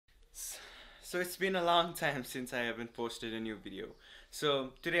So it's been a long time since I haven't posted a new video.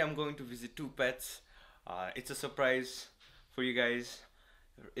 So today I'm going to visit two pets. It's a surprise for you guys.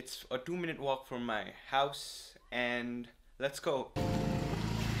 It's a 2-minute walk from my house and let's go.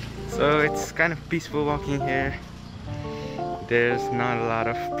 So it's kind of peaceful walking here. There's not a lot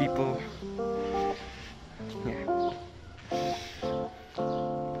of people. Yeah.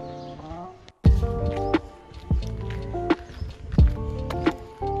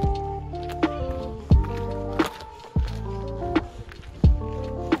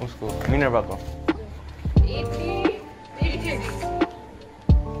 Minerva ko. 80.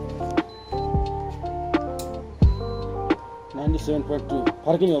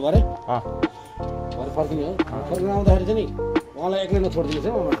 फर्किने हो भरे भरे फर्किने हो फर्किन आउँदाखेरि चाहिँ नि उहाँलाई एक्लै नछोडिदिनुहोस्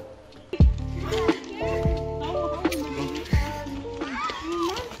है mama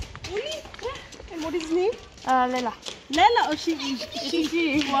What is his name? Laila. Laila, oh she.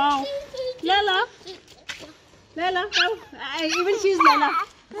 Wow. Laila. Laila, oh, even she's Laila.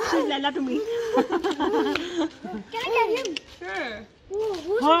 She's Laila to me. Can I get him? Sure.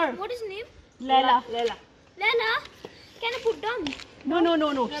 Her. What is his name? Laila. Laila. Laila. Can I put down? No.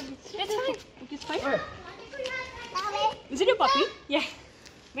 It's fine. It's fine. Is it your puppy? Yeah.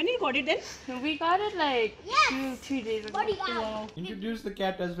 When you got it then? We got it like two days ago. Wow. Introduce the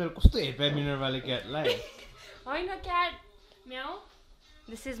cat as well. Kusto hepa Minerva le cat lai. I know cat. Meow.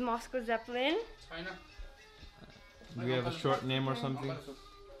 This is Moscow Zeplin. Do you have a short name or something?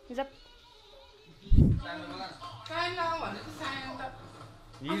 Zep.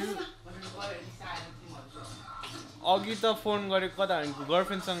 अघि त phone गरेको कता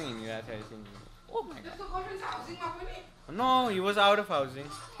गर्लफ्रेन्डसँग हिँडिरहेको थियो no he was out of housing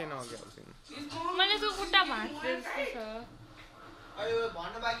थिएन अघि housing मैले त्यो खुट्टा भाँच्दै जस्तो छ अयो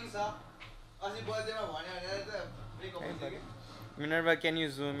भन्न बाँकी छ अस्ति बर्थडेमा भन्यो भनेर त ब्रेकअप हुन्छ के Minerva, can you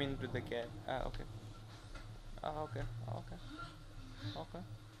zoom into the cat? Okay. Okay.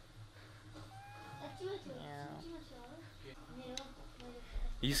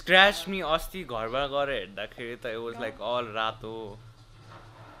 He scratched me asti घरमा गएर हेर्दाखेरि त it was like all rato.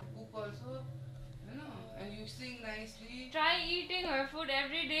 Cook also, you know, and you sing nicely. Try eating her food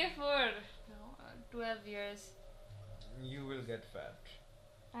every day for 12 years. You will get fat.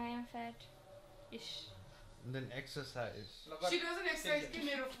 I am fat-ish. Then exercise. She doesn't exercise ke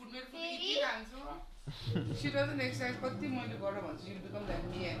मेरो food eat खान्छु. She doesn't exercise कति मैले गरेर भन्छु you'll become like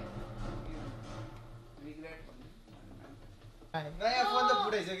me and regret नयाँ phone त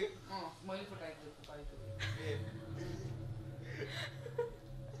फुटाइसक्यो मैले फुटाएको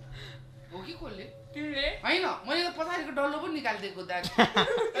हो कि कसले तिमीले हैन मैले त पछाडिको डल्लो पनि निकाल्दिएको दाइ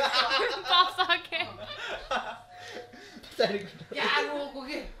पप सके पछाडिको क्या रोको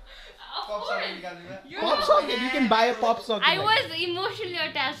के pop socket निकाल्दिनु Pop socket, you can buy a pop socket. I was emotionally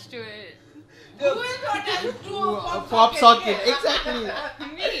attached to it. Who is attached to a pop socket? Exactly.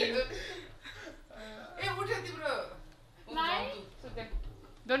 Me. ए उठे तिम्रो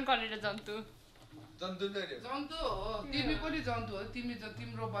Don't call it a jantu. जन्तु नै रे जन्तु हो तिमी पनि जन्तु हो तिमी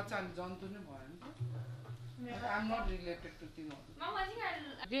तिम्रो बच्चा नि जन्तु नै भयो नि त I'm not related to तिमीहरु Mama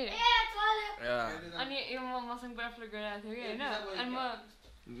चाहिँ Yeah. अनि यो मसँग बफर गरिरहेको थियो कि हैन अनि म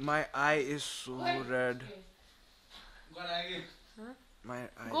My eye is so red. My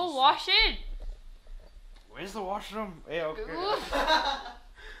eye. Go wash it. Where's the washroom? Hey, okay.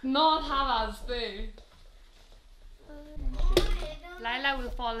 Not have us stay. Laila will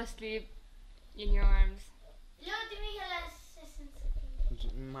fall asleep in your arms. Yo, तिमी खेला Assassin's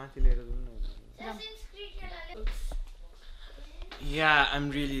Creed. माथि लिएर जाउँ न. Assassin's Creed खेला. Yeah, I'm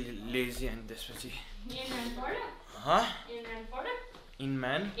really lazy and त्यसपछि. In Rand Porter? Huh? In Rand Porter? In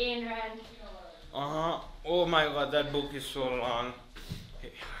Man? In Rand. Oh my god, that book is so long.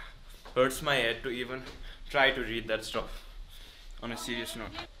 It hurts my head to even try to read that stuff. On a serious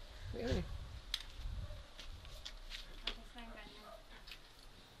note. Really?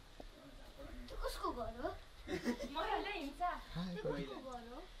 कसको घर हो? मलाई हिँड्छ कसको घर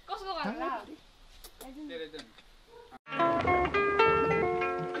हो? कसको घर हो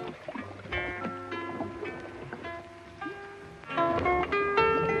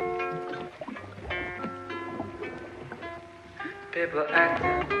People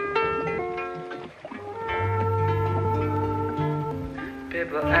acting.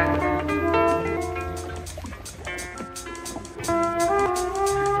 People acting.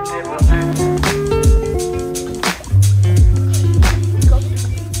 People acting.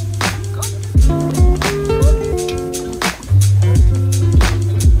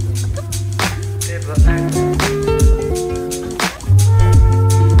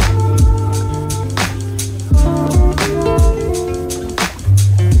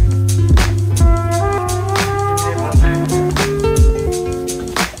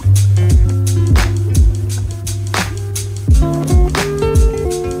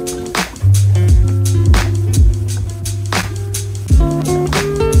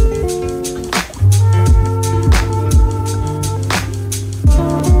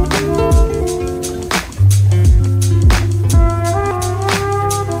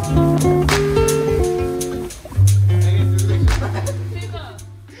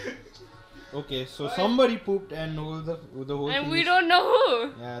 Okay, so somebody pooped and the whole And thing we is, don't know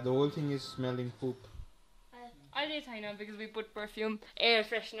who. yeah, the whole thing is smelling poop. I did sign up because we put perfume, air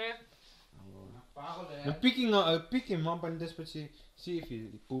freshener. Now pick him up and see if he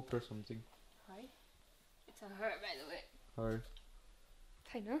pooped or something. Hi. It's a her, by the way. Or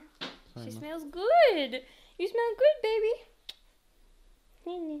I know. She China. smells good. You smell good, baby.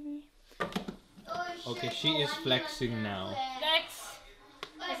 Okay, she is flexing now. Flex.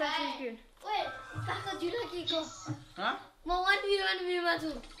 That's actually good. Wait, Kaka, do you like Kiko? Huh? Mo 1v1v ma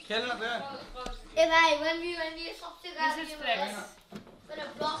chu. खेल्न त ए भाइ 1v1v सबसे गाह्रो This is game flex. तर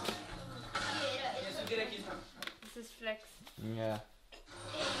block This is flex. Yeah.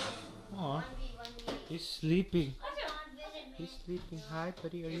 Oh, he's sleeping. He's sleeping. Hi,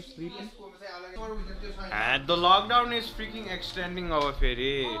 buddy. Are you sleeping? And the lockdown is freaking extending over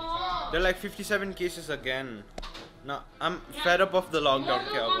Ferry. There are like 57 cases again. Now I'm fed up of the lockdown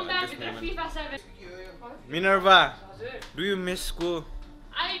at this moment. FIFA 7. Minerva, do you miss school?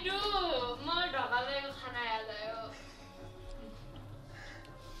 I do. More ढकालेको खाना याद आयो.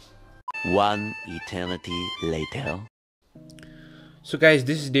 One eternity later. So guys,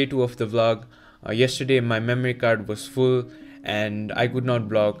 this is day 2 of the vlog. Yesterday my memory card was full and I could not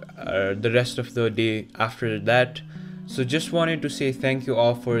vlog the rest of the day after that. So just wanted to say thank you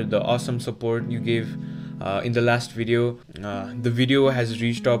all for the awesome support you gave in the last video. The video has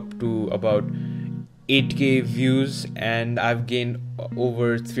reached up to about 8k views and I've gained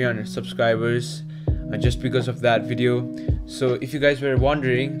over 300 subscribers just because of that video. So if you guys were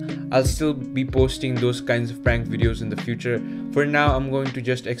wondering, I'll still be posting those kinds of prank videos in the future. For now, I'm going to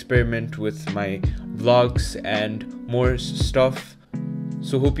just experiment with my vlogs and more stuff.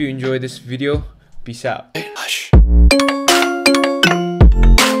 So hope you enjoy this video. Peace out. Hush.